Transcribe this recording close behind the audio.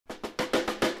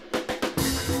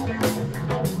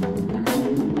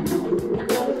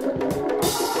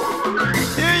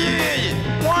Hear ye,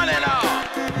 one and all.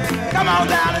 Come on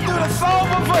down and do the soul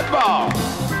for football.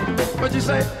 What'd you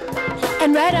say?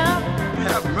 And right on.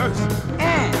 Have mercy.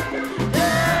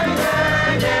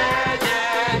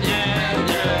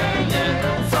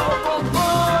 Soul for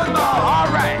football. All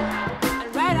right.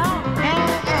 And right on.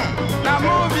 Now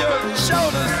move your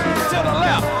shoulders to the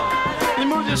left. You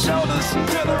move your shoulders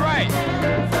to the right.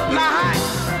 Now high.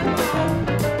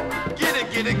 Get it,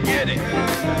 get it, get it.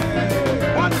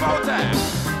 One more time.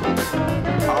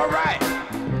 All right.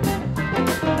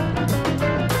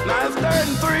 Now it's 3rd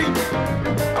and 3.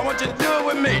 I want you to do it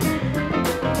with me.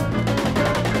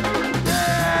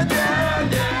 Yeah,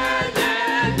 yeah, yeah,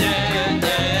 yeah, yeah,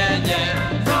 yeah,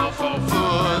 yeah. Soul for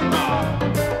football.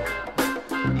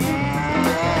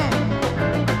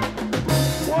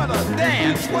 What a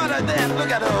dance, what a dance.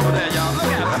 Look at her over there, y'all. Look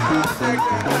at her.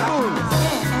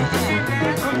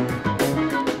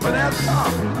 But that's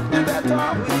tough. Is that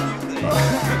tough?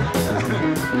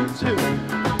 Shoot.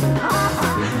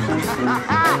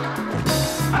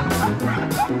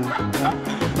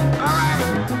 All right,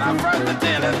 now 1st and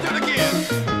 10, let's do it again.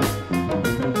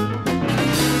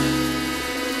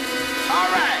 All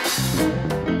right.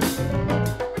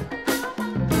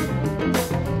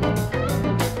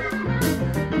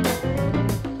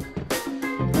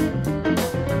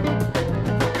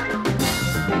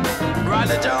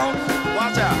 Rodney Jones,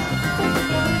 watch out.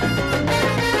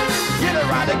 Get it,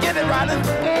 Rodney, get it, Rodney.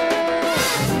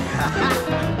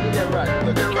 Get right,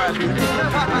 look at Rodney.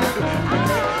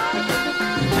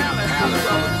 Halley,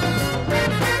 brother.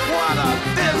 What a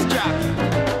disc jockey.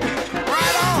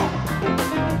 Right on.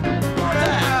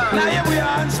 Now here we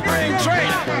are in spring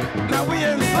training. Now we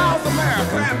in South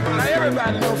America. Now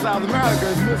everybody knows South America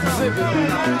is Mississippi.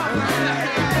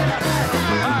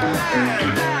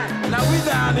 Now we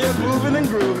down here moving and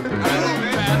grooving.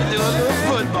 Trying to do a little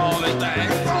football and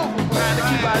things. Trying to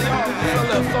keep our young a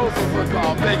little social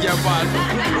football. Beg your pardon.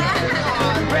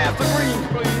 Pass the green,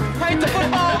 please. Paint the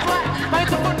football black. Paint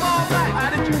the football black. How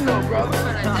did you know, brother?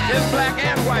 It's black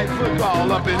and white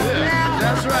football up in here.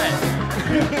 That's right.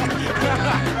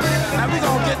 Now we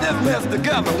gonna get this mess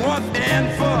together once and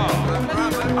for all.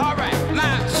 All right,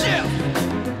 now shift.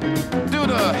 Do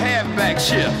the halfback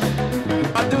shift.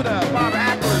 Or do the Bob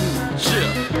Acklin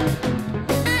shift.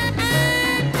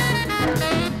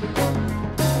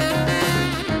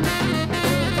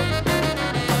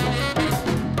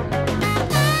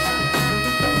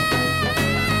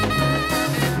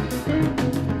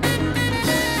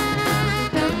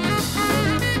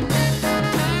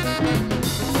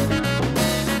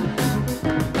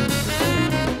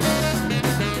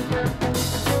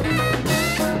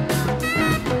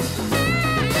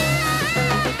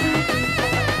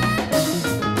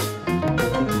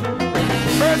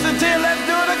 First and 10, let's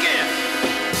do it again.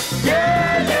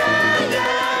 Yeah, yeah,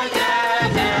 yeah,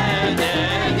 yeah, yeah,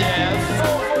 yeah, yeah.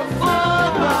 Soul for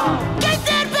football. Get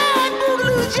that bad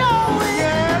boogaloo, Joe.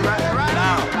 Yeah, right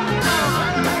on.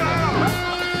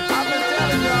 I've been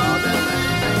telling y'all that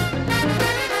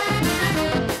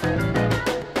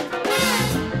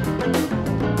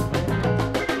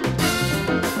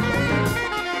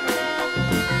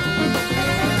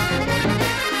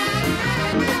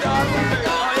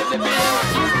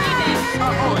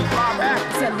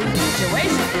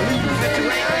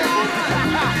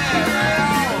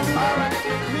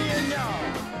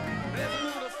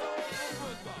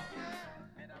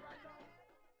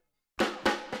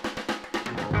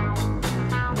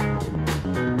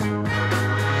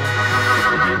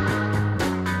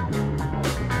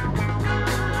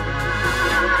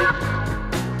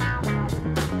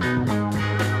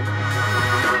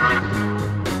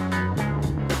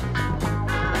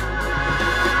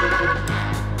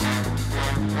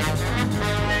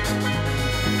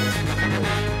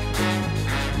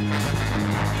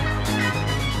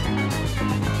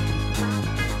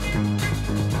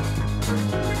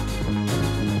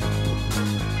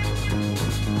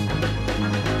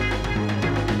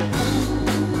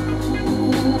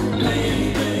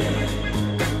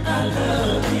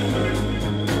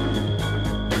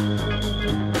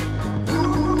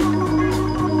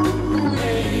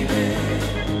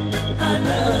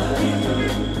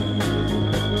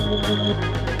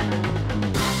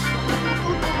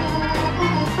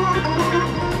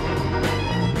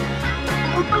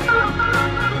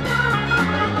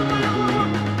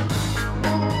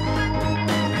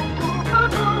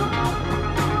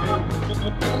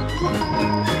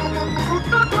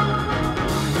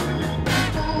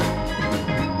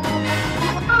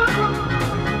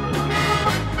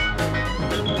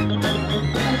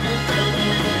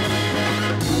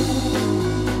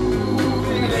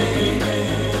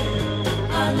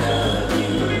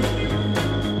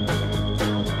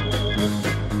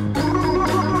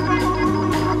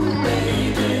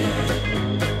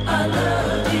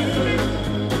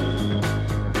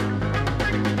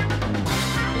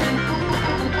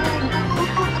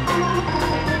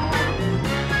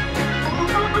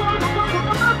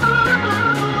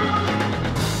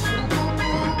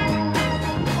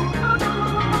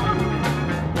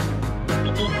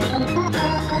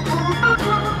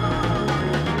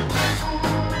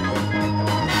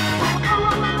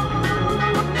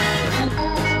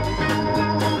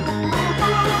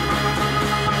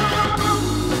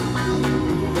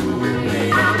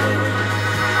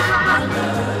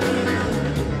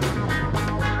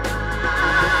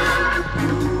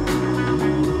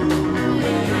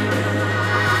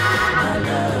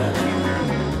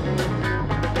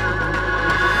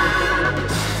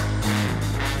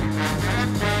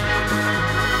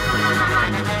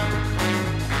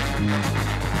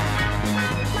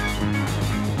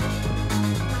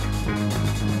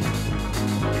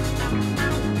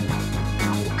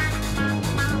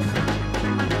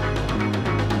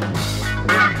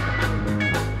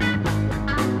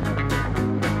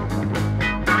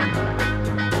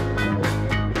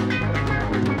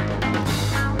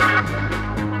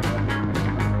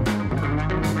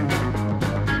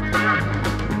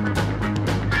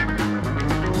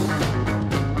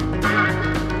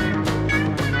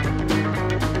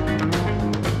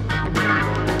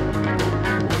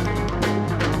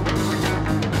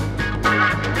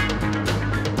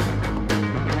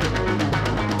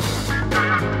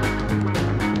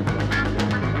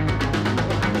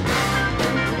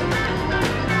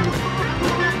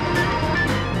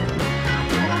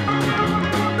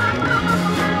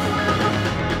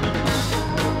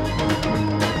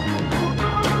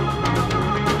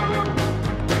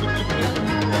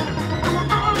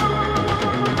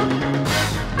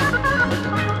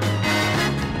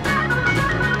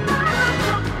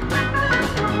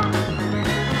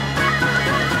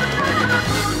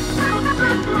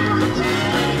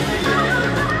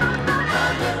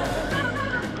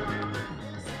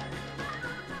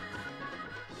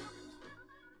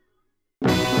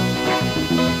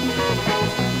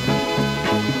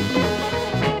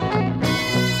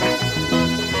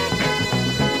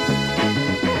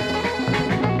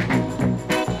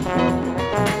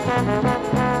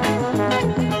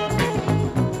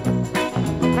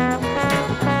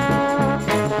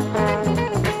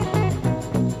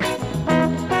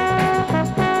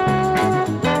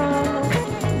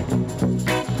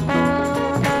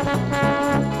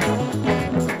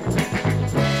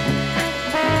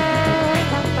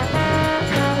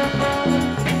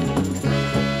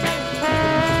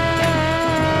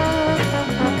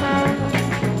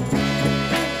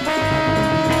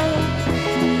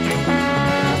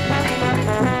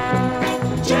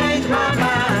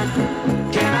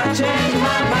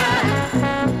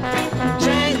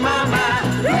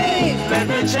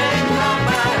change my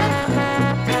mind?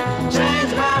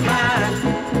 Change my mind.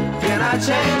 Can I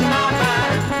change my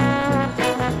mind?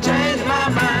 Change my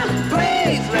mind.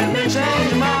 Please let me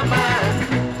change my mind.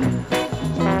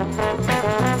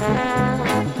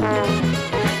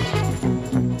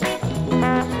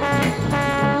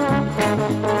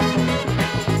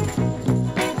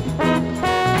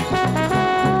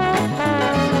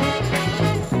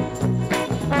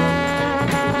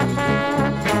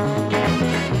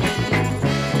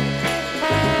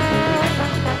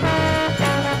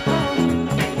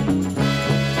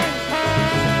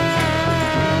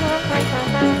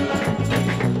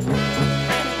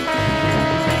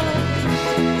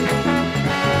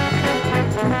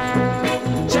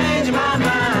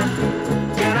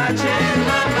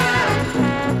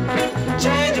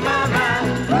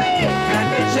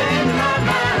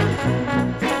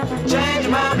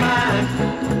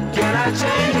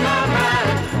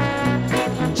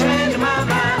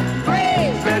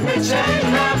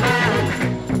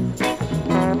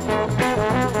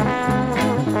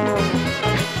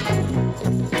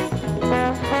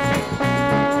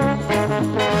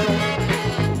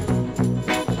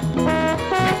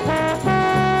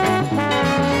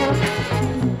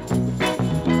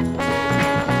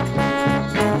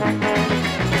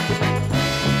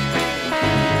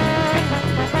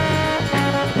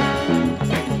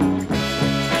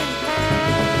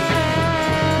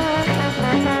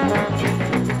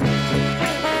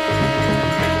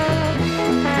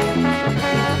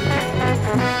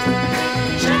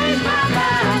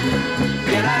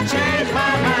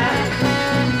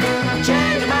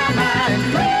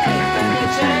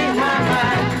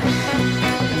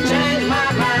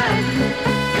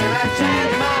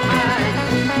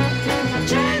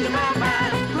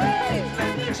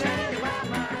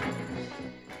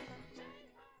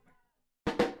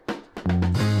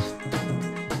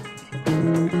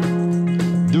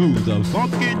 The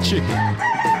funky chicken.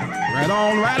 Right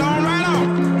on, right on, right on.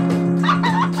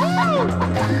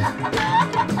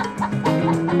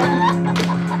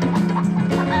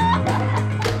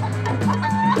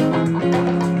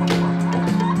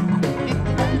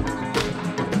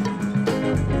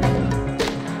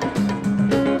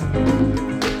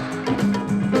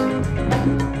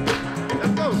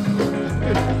 Let's go.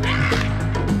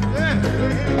 Yeah.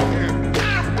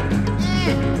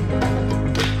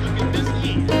 Look at this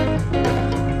here.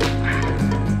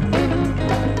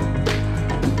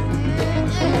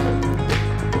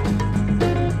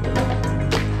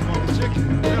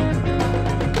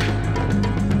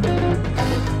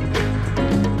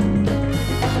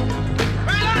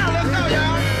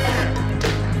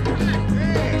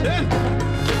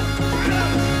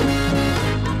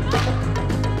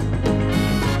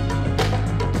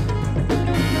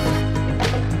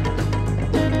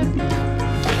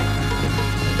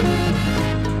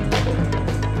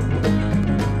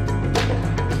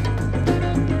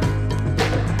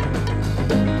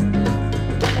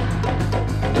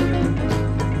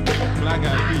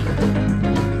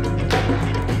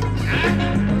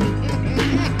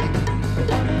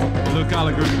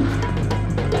 Collard greens.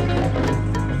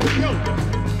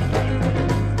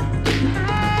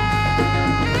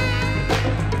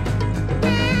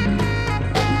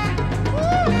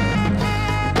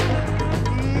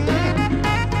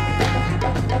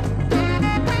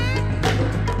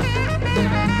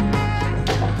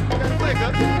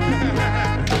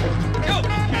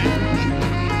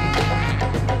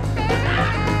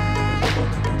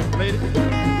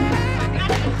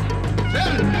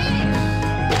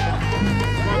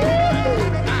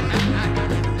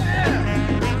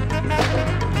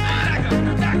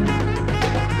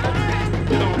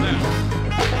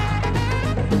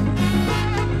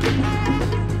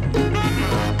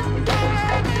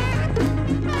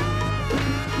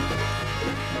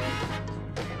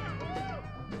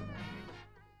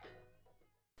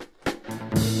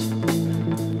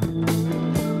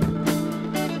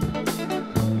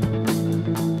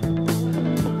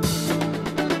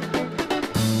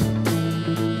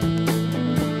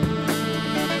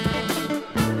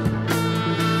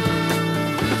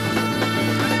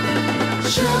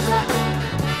 Sugar,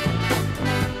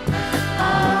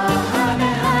 oh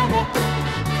honey, honey,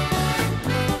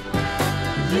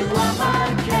 you are my